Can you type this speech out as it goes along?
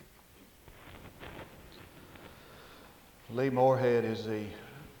Lee Moorhead is the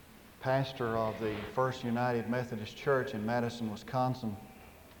pastor of the First United Methodist Church in Madison, Wisconsin.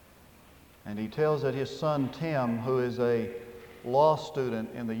 And he tells that his son Tim, who is a law student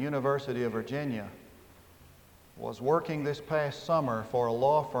in the University of Virginia, was working this past summer for a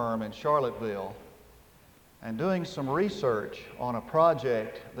law firm in Charlottesville and doing some research on a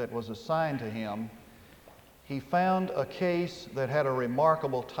project that was assigned to him. He found a case that had a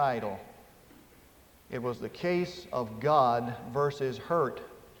remarkable title. It was the case of God versus hurt.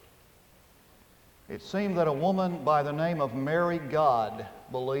 It seemed that a woman by the name of Mary God,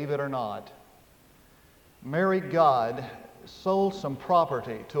 believe it or not, Mary God sold some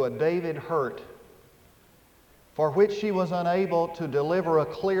property to a David Hurt for which she was unable to deliver a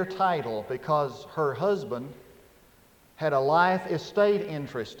clear title because her husband had a life estate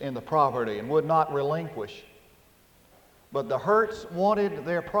interest in the property and would not relinquish. But the Hurts wanted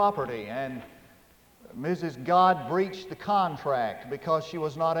their property, and Mrs. God breached the contract because she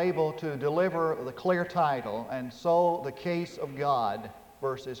was not able to deliver the clear title, and so the case of God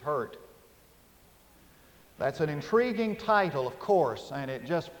versus Hurt. That's an intriguing title, of course, and it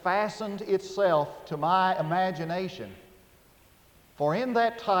just fastened itself to my imagination. For in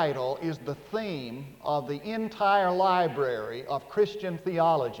that title is the theme of the entire library of Christian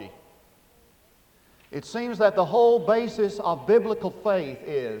theology. It seems that the whole basis of biblical faith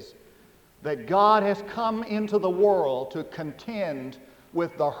is that God has come into the world to contend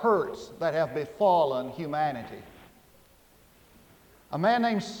with the hurts that have befallen humanity. A man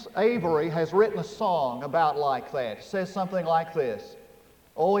named Avery has written a song about like that. It says something like this: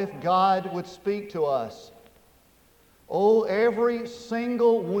 "Oh, if God would speak to us, oh, every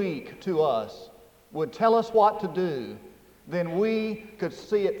single week to us, would tell us what to do, then we could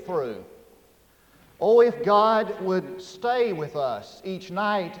see it through. Oh, if God would stay with us each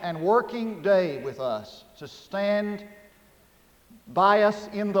night and working day with us, to stand by us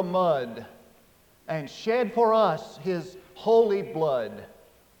in the mud and shed for us His holy blood.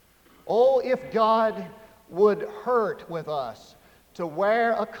 Oh, if God would hurt with us, to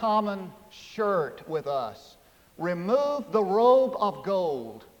wear a common shirt with us, remove the robe of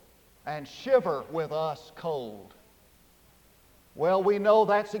gold and shiver with us cold." Well, we know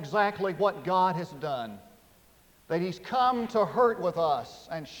that's exactly what God has done. That He's come to hurt with us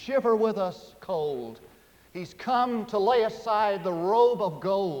and shiver with us cold. He's come to lay aside the robe of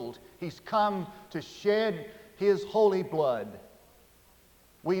gold. He's come to shed His holy blood.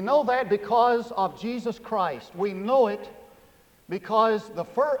 We know that because of Jesus Christ. We know it because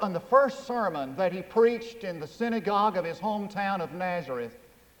on the first sermon that He preached in the synagogue of His hometown of Nazareth,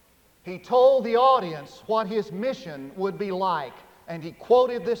 He told the audience what His mission would be like, and He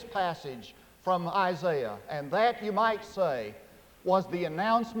quoted this passage from Isaiah, and that, you might say, was the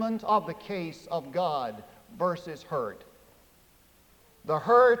announcement of the case of God versus hurt. The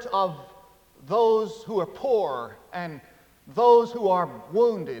hurt of those who are poor and those who are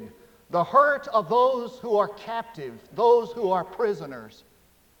wounded, the hurt of those who are captive, those who are prisoners.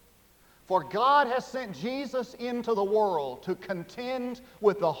 For God has sent Jesus into the world to contend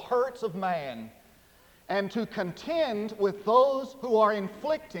with the hurts of man and to contend with those who are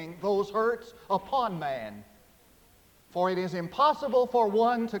inflicting those hurts upon man. For it is impossible for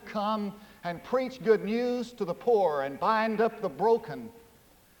one to come and preach good news to the poor and bind up the broken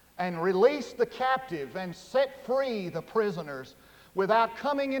and release the captive and set free the prisoners without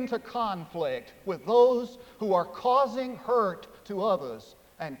coming into conflict with those who are causing hurt to others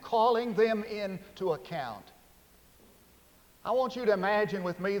and calling them into account. I want you to imagine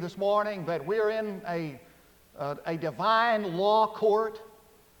with me this morning that we're in a divine law court,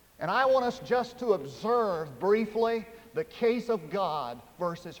 and I want us just to observe briefly the case of God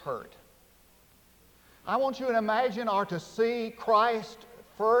versus hurt. I want you to imagine or to see Christ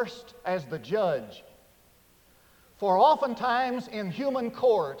first as the judge. For oftentimes in human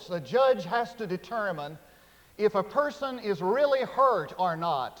courts, the judge has to determine if a person is really hurt or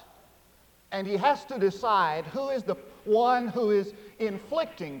not. And he has to decide who is the one who is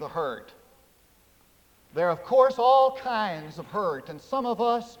inflicting the hurt. There are, of course, all kinds of hurt, and some of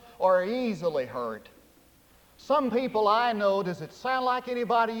us are easily hurt. Some people I know, does it sound like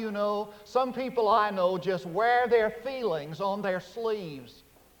anybody you know? Some people I know just wear their feelings on their sleeves.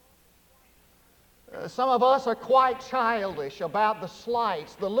 Some of us are quite childish about the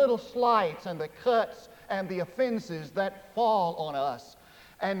slights, the little slights and the cuts and the offenses that fall on us.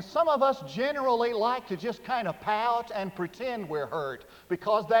 And some of us generally like to just kind of pout and pretend we're hurt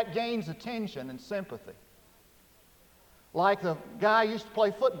because that gains attention and sympathy. like the guy I used to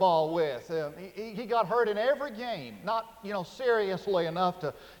play football with. He got hurt in every game, not, seriously enough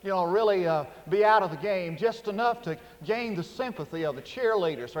to, really be out of the game, just enough to gain the sympathy of the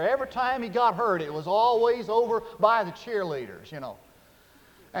cheerleaders. So every time he got hurt, it was always over by the cheerleaders,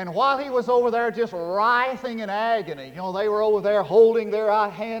 And while he was over there just writhing in agony, they were over there holding their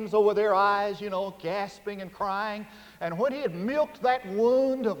hands over their eyes, gasping and crying. And when he had milked that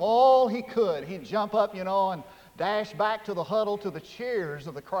wound of all he could, he'd jump up, and dash back to the huddle to the cheers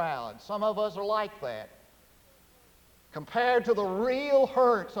of the crowd. Some of us are like that. Compared to the real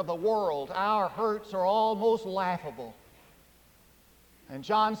hurts of the world, our hurts are almost laughable. And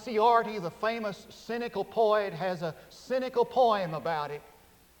John C. Arty, the famous cynical poet, has a cynical poem about it.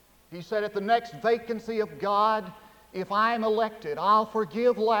 He said, "At the next vacancy of God, if I'm elected, I'll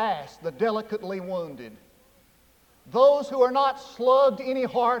forgive last the delicately wounded. Those who are not slugged any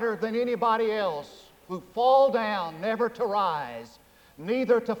harder than anybody else, who fall down never to rise,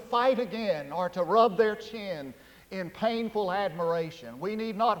 neither to fight again or to rub their chin in painful admiration. We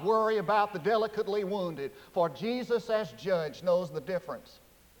need not worry about the delicately wounded, for Jesus as judge knows the difference."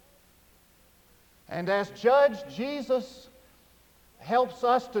 And as judge, Jesus helps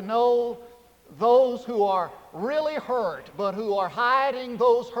us to know those who are really hurt, but who are hiding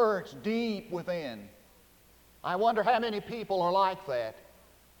those hurts deep within. I wonder how many people are like that.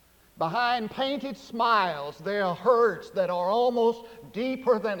 Behind painted smiles, there are hurts that are almost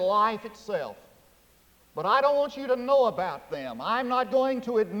deeper than life itself. But I don't want you to know about them. I'm not going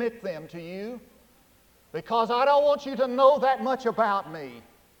to admit them to you because I don't want you to know that much about me.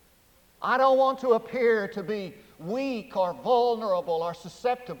 I don't want to appear to be weak or vulnerable or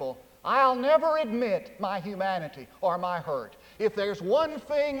susceptible. I'll never admit my humanity or my hurt. If there's one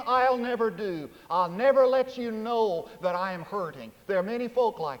thing I'll never do, I'll never let you know that I am hurting. There are many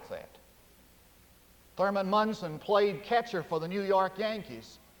folk like that. Thurman Munson played catcher for the New York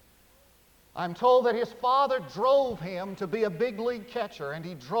Yankees. I'm told that his father drove him to be a big league catcher, and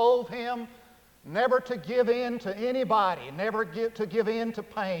he drove him never to give in to anybody, never to give in to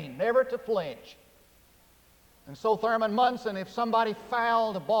pain, never to flinch. And so Thurman Munson, if somebody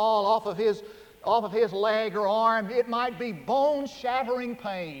fouled a ball off of his leg or arm, it might be bone-shattering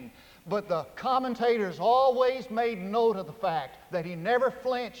pain. But the commentators always made note of the fact that he never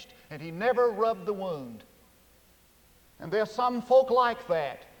flinched and he never rubbed the wound. And there's some folk like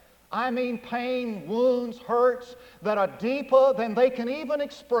that. I mean pain, wounds, hurts that are deeper than they can even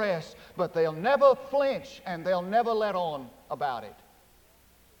express, but they'll never flinch and they'll never let on about it.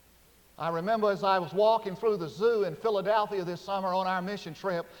 I remember as I was walking through the zoo in Philadelphia this summer on our mission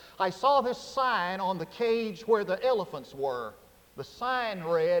trip, I saw this sign on the cage where the elephants were. The sign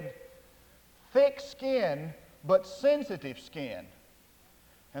read, "Thick skin, but sensitive skin."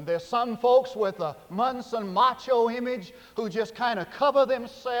 And there's some folks with a Munson macho image who just kind of cover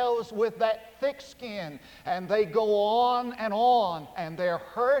themselves with that thick skin, and they go on, and they're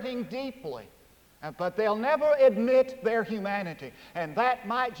hurting deeply. But they'll never admit their humanity. And that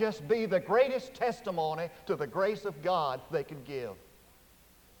might just be the greatest testimony to the grace of God they could give.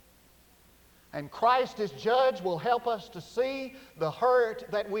 And Christ as judge will help us to see the hurt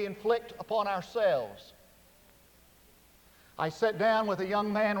that we inflict upon ourselves. I sat down with a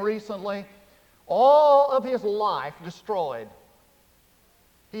young man recently, all of his life destroyed.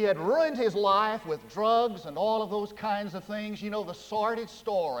 He had ruined his life with drugs and all of those kinds of things. You know the sordid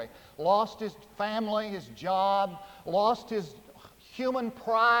story. Lost his family, his job, lost his human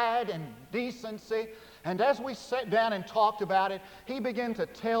pride and decency. And as we sat down and talked about it, he began to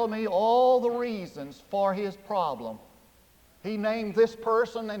tell me all the reasons for his problem. He named this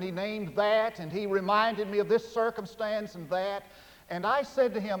person and he named that, and he reminded me of this circumstance and that. And I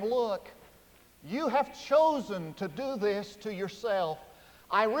said to him, "Look, you have chosen to do this to yourself.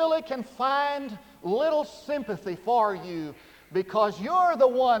 I really can find little sympathy for you because you're the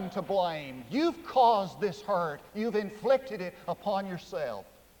one to blame. You've caused this hurt. You've inflicted it upon yourself."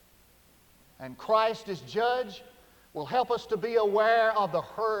 And Christ as judge will help us to be aware of the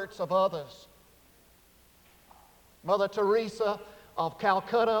hurts of others. Mother Teresa of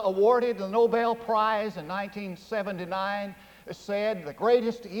Calcutta, awarded the Nobel Prize in 1979, said, "The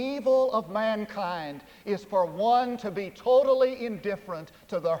greatest evil of mankind is for one to be totally indifferent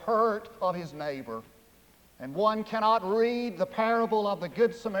to the hurt of his neighbor." And one cannot read the parable of the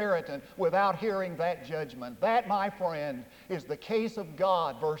Good Samaritan without hearing that judgment. That, my friend, is the case of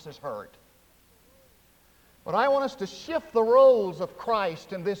God versus hurt. But I want us to shift the roles of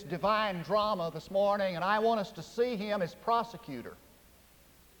Christ in this divine drama this morning, and I want us to see Him as prosecutor.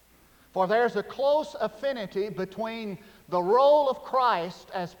 For there's a close affinity between the role of Christ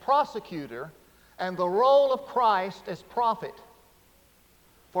as prosecutor and the role of Christ as prophet.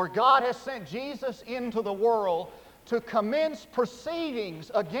 For God has sent Jesus into the world to commence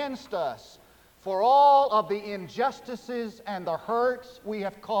proceedings against us for all of the injustices and the hurts we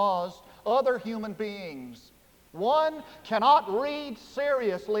have caused other human beings. One cannot read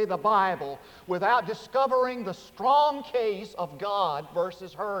seriously the Bible without discovering the strong case of God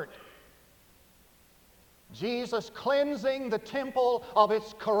versus hurt. Jesus cleansing the temple of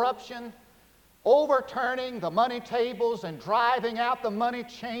its corruption, overturning the money tables and driving out the money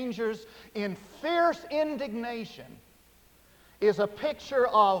changers in fierce indignation, is a picture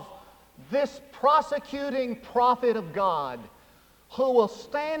of this prosecuting prophet of God who will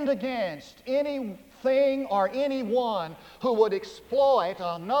stand against anything or anyone who would exploit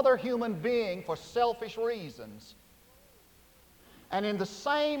another human being for selfish reasons. And in the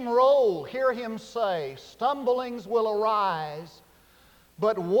same role, hear him say, stumblings will arise,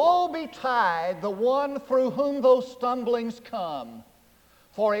 but woe betide the one through whom those stumblings come.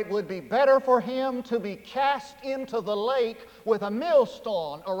 For it would be better for him to be cast into the lake with a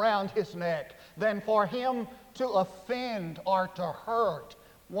millstone around his neck than for him to offend or to hurt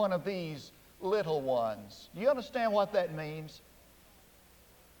one of these little ones. Do you understand what that means?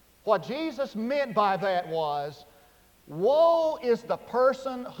 What Jesus meant by that was, woe is the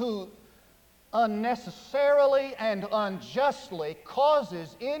person who unnecessarily and unjustly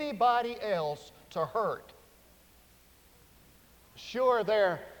causes anybody else to hurt. Sure, there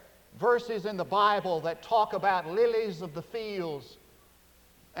are verses in the Bible that talk about lilies of the fields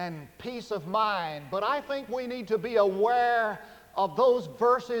and peace of mind, but I think we need to be aware of those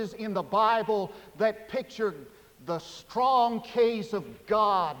verses in the Bible that picture the strong case of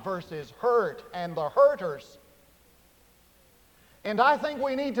God versus hurt and the hurters. And I think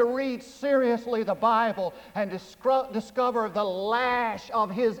we need to read seriously the Bible and discover the lash of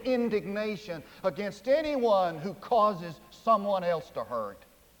his indignation against anyone who causes someone else to hurt.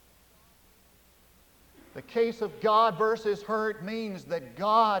 The case of God versus hurt means that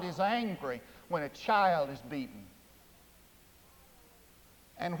God is angry when a child is beaten.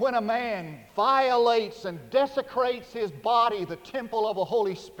 And when a man violates and desecrates his body, the temple of the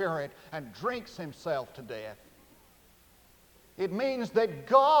Holy Spirit, and drinks himself to death. It means that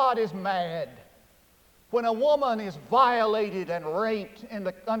God is mad when a woman is violated and raped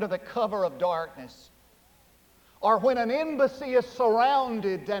under the cover of darkness, or when an embassy is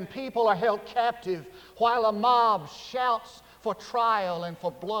surrounded and people are held captive while a mob shouts for trial and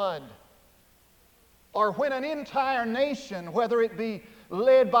for blood, or when an entire nation, whether it be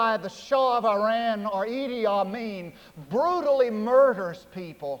led by the Shah of Iran or Idi Amin, brutally murders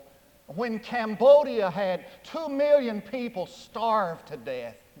people. When Cambodia had 2 million people starved to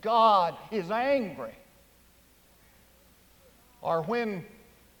death, God is angry. Or when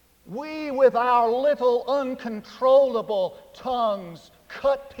we, with our little uncontrollable tongues,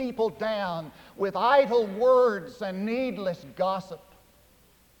 cut people down with idle words and needless gossip.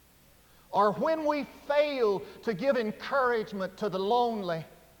 Or when we fail to give encouragement to the lonely.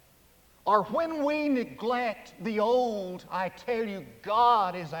 Or when we neglect the old, I tell you,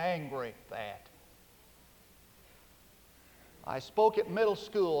 God is angry at that. I spoke at middle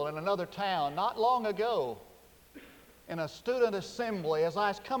school in another town not long ago in a student assembly. As I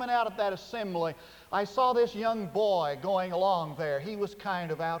was coming out of that assembly, I saw this young boy going along there. He was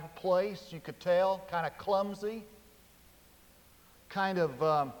kind of out of place, you could tell, kind of clumsy, kind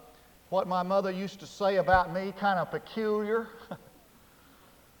of what my mother used to say about me, kind of peculiar.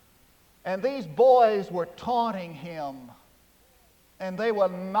 And these boys were taunting him, and they were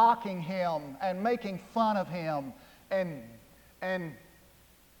mocking him and making fun of him and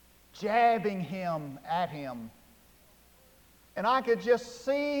jabbing him at him. And I could just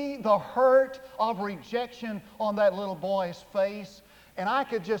see the hurt of rejection on that little boy's face, and I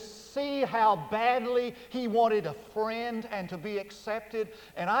could just see how badly he wanted a friend and to be accepted,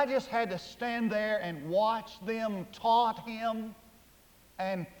 and I just had to stand there and watch them taunt him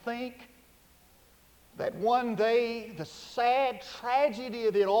and think that one day the sad tragedy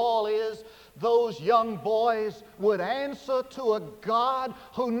of it all is those young boys would answer to a God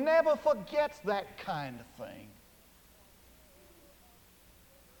who never forgets that kind of thing.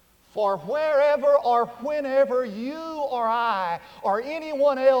 For wherever or whenever you or I or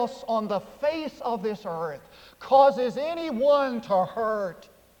anyone else on the face of this earth causes anyone to hurt,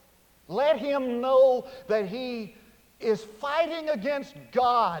 let him know that he is fighting against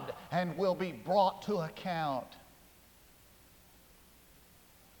God and will be brought to account.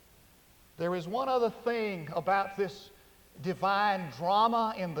 There is one other thing about this divine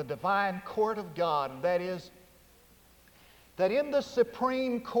drama in the divine court of God, and that is that in the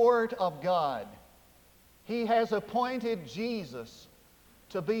supreme court of God, He has appointed Jesus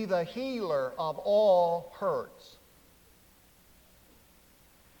to be the healer of all hurts.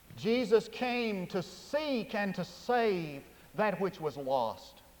 Jesus came to seek and to save that which was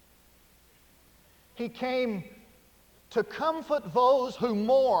lost. He came to comfort those who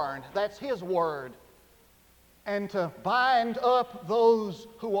mourn, that's His word, and to bind up those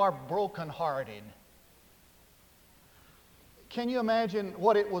who are brokenhearted. Can you imagine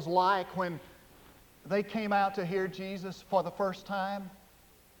what it was like when they came out to hear Jesus for the first time?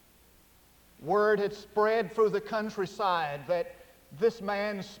 Word had spread through the countryside that this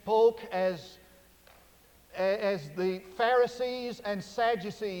man spoke as the Pharisees and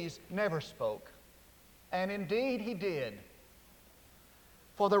Sadducees never spoke. And indeed he did.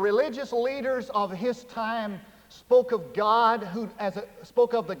 For the religious leaders of his time spoke of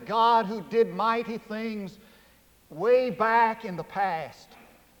spoke of the God who did mighty things way back in the past.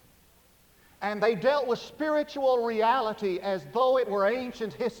 And they dealt with spiritual reality as though it were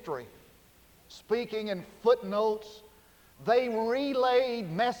ancient history. Speaking in footnotes, they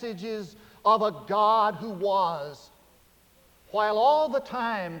relayed messages of a God who was, while all the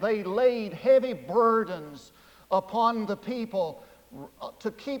time they laid heavy burdens upon the people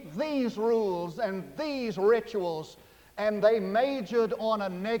to keep these rules and these rituals, and they majored on a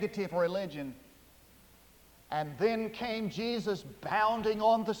negative religion. And then came Jesus bounding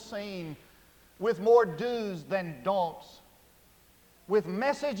on the scene with more do's than don'ts, with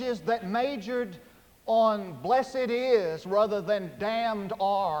messages that majored on blessed is rather than damned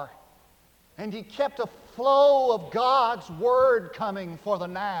are. And He kept a flow of God's Word coming for the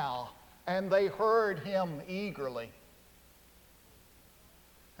now, and they heard Him eagerly.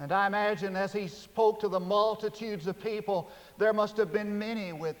 And I imagine as He spoke to the multitudes of people, there must have been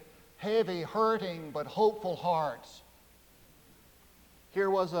many with heavy, hurting, but hopeful hearts. Here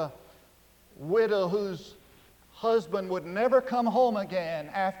was a widow whose husband would never come home again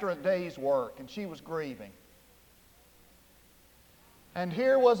after a day's work, and she was grieving. And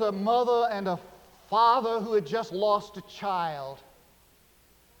here was a mother and a father who had just lost a child.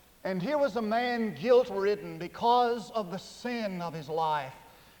 And here was a man guilt-ridden because of the sin of his life.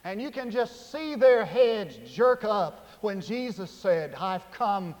 And you can just see their heads jerk up when Jesus said, "I've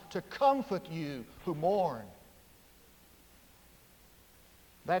come to comfort you who mourn."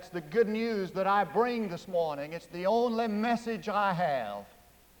 That's the good news that I bring this morning. It's the only message I have.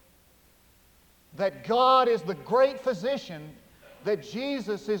 That God is the great physician, that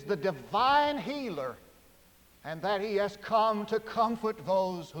Jesus is the divine healer, and that He has come to comfort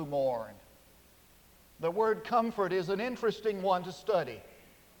those who mourn. The word comfort is an interesting one to study.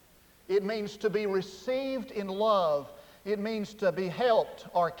 It means to be received in love. It means to be helped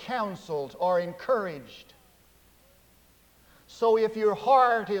or counseled or encouraged. So if your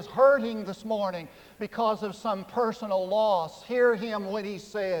heart is hurting this morning because of some personal loss, hear Him when He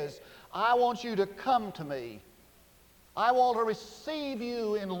says, "I want you to come to me. I want to receive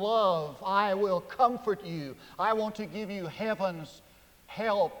you in love. I will comfort you. I want to give you heaven's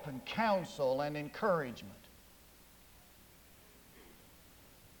help and counsel and encouragement."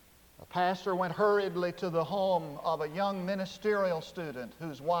 A pastor went hurriedly to the home of a young ministerial student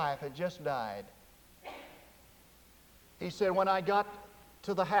whose wife had just died. He said, "When I got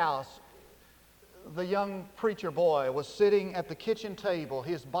to the house, the young preacher boy was sitting at the kitchen table.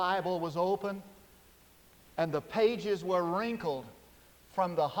 His Bible was open, and the pages were wrinkled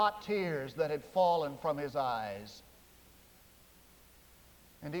from the hot tears that had fallen from his eyes.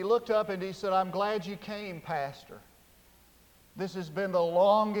 And he looked up and he said, 'I'm glad you came, Pastor. This has been the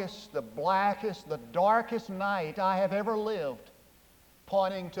longest, the blackest, the darkest night I have ever lived.'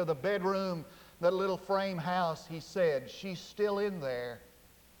 Pointing to the bedroom, the little frame house, he said, 'She's still in there.'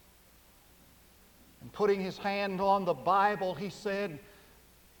 And putting his hand on the Bible, he said,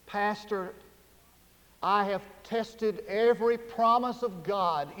 'Pastor, I have tested every promise of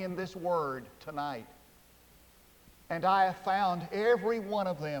God in this Word tonight, and I have found every one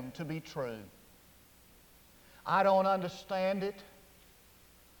of them to be true. I don't understand it.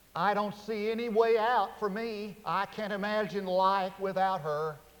 I don't see any way out for me. I can't imagine life without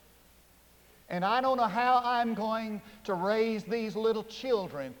her. And I don't know how I'm going to raise these little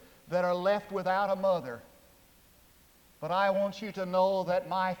children that are left without a mother. But I want you to know that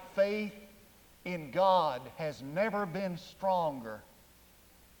my faith in God has never been stronger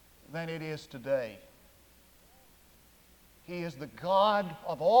than it is today. He is the God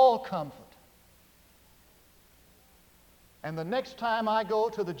of all comfort. And the next time I go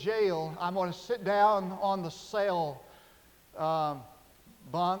to the jail, I'm going to sit down on the cell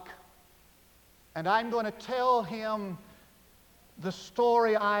bunk, and I'm going to tell him the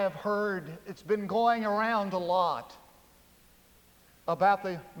story I have heard, it's been going around a lot, about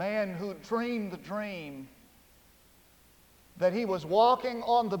the man who dreamed the dream that he was walking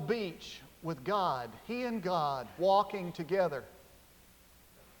on the beach with God, he and God walking together.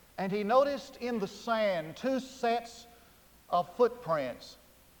 And he noticed in the sand 2 sets of footprints.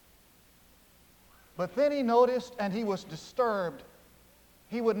 But then he noticed, and he was disturbed,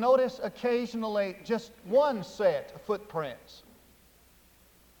 he would notice occasionally just 1 set of footprints.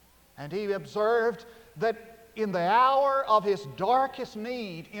 And he observed that in the hour of his darkest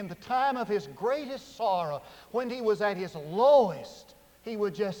need, in the time of his greatest sorrow, when he was at his lowest, he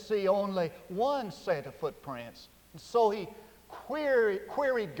would just see only 1 set of footprints. And so he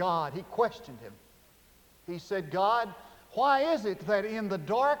queried God. He questioned Him. He said, God, why is it that in the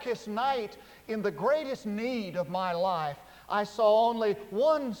darkest night, in the greatest need of my life, I saw only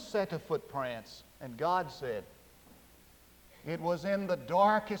 1 set of footprints? And God said, it was in the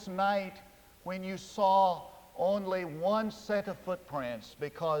darkest night when you saw only 1 set of footprints,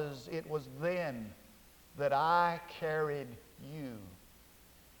 because it was then that I carried you.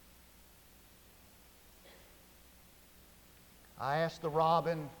 I asked the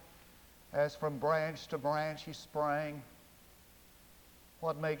robin, as from branch to branch he sprang,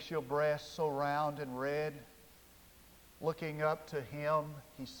 what makes your breast so round and red? Looking up to him,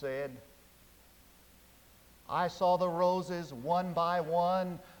 he said, I saw the roses one by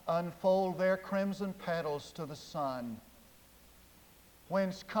one unfold their crimson petals to the sun.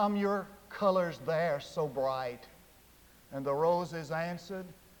 Whence come your colors there so bright? And the roses answered,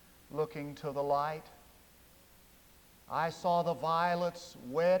 looking to the light. I saw the violets,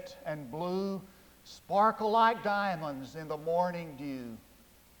 wet and blue, sparkle like diamonds in the morning dew.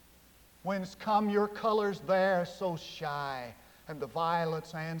 Whence come your colors there so shy? And the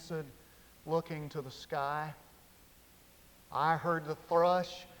violets answered, looking to the sky. I heard the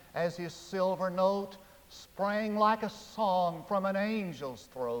thrush as his silver note sprang like a song from an angel's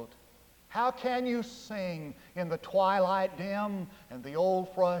throat. How can you sing in the twilight dim? And the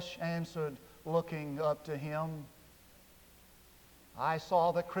old thrush answered, looking up to him. I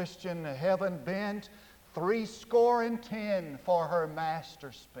saw the Christian heaven bent, 70 for her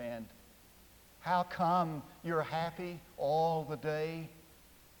master spent. How come you're happy all the day?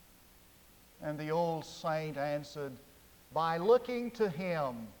 And the old saint answered, by looking to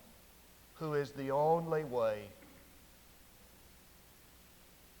Him who is the only way.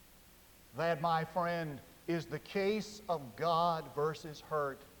 That, my friend, is the case of God versus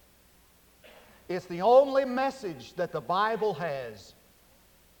hurt. It's the only message that the Bible has.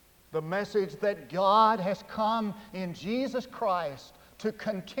 The message that God has come in Jesus Christ to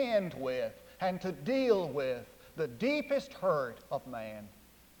contend with and to deal with the deepest hurt of man.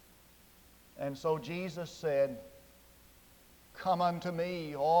 And so Jesus said, come unto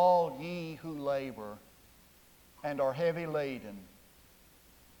me, all ye who labor and are heavy laden,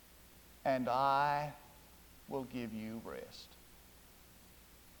 and I will give you rest.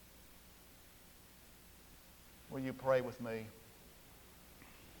 Will you pray with me?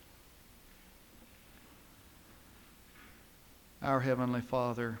 Our Heavenly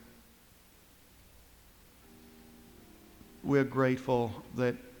Father, we're grateful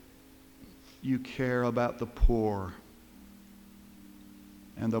that you care about the poor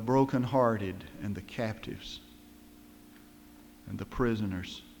and the brokenhearted and the captives and the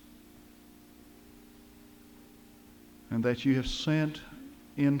prisoners, and that you have sent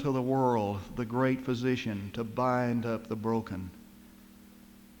into the world the great physician to bind up the broken,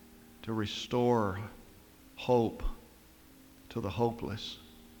 to restore hope to the hopeless,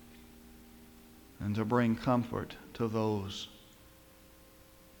 and to bring comfort to those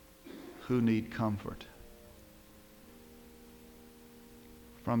who need comfort.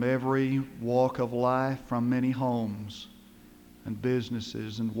 From every walk of life, from many homes and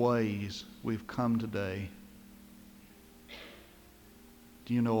businesses and ways we've come today,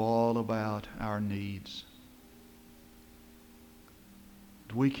 you know all about our needs.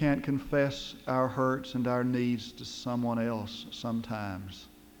 We can't confess our hurts and our needs to someone else sometimes,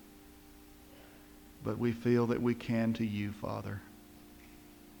 but we feel that we can to you, Father.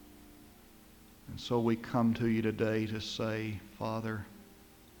 And so we come to you today to say, Father,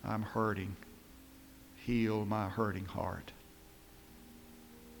 I'm hurting. Heal my hurting heart.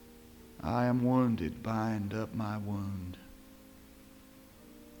 I am wounded. Bind up my wound.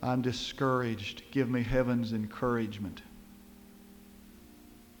 I'm discouraged. Give me heaven's encouragement.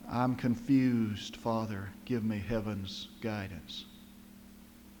 I'm confused, Father. Give me heaven's guidance.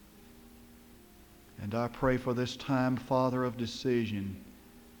 And I pray for this time, Father, of decision,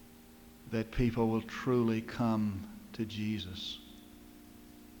 that people will truly come to Jesus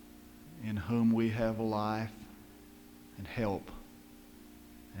in whom we have life and help,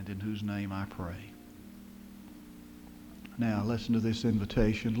 and in whose name I pray. Now, listen to this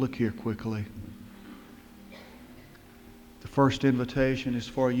invitation. Look here quickly. The first invitation is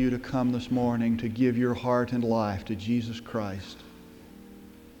for you to come this morning to give your heart and life to Jesus Christ.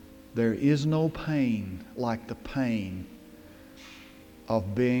 There is no pain like the pain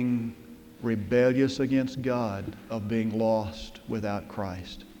of being rebellious against God, of being lost without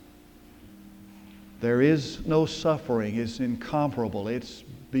Christ. There is no suffering. It's incomparable. It's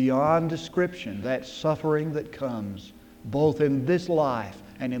beyond description, that suffering that comes both in this life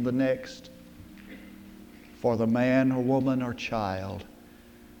and in the next for the man or woman or child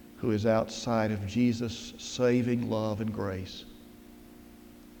who is outside of Jesus' saving love and grace.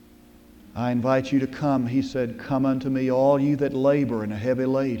 I invite you to come. He said, "Come unto me, all you that labor and are heavy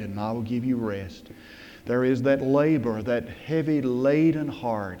laden, and I will give you rest." There is that labor, that heavy laden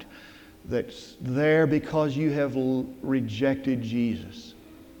heart that's there because you have rejected Jesus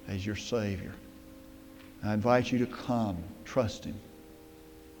as your Savior. I invite you to come, trust Him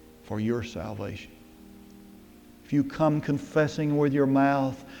for your salvation. If you come confessing with your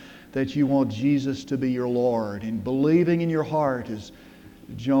mouth that you want Jesus to be your Lord and believing in your heart, as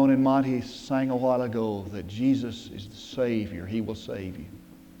Joan and Monty sang a while ago, that Jesus is the Savior, He will save you.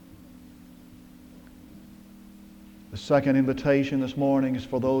 The second invitation this morning is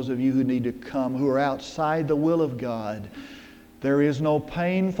for those of you who need to come, who are outside the will of God. There is no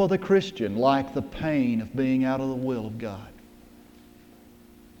pain for the Christian like the pain of being out of the will of God.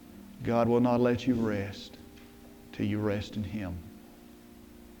 God will not let you rest till you rest in Him.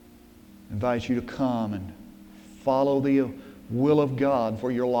 I invite you to come and follow the will of God for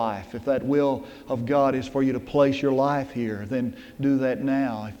your life. If that will of God is for you to place your life here, then do that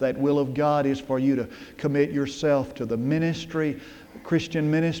now. If that will of God is for you to commit yourself to the ministry, Christian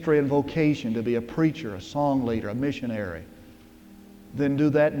ministry and vocation, to be a preacher, a song leader, a missionary, then do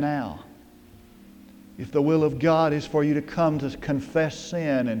that now. If the will of God is for you to come to confess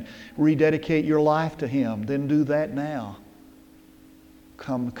sin and rededicate your life to Him, then do that now.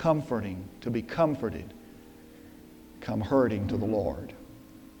 Come comforting, to be comforted. Come hurting to the Lord.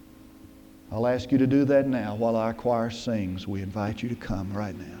 I'll ask you to do that now while our choir sings. We invite you to come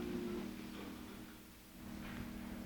right now.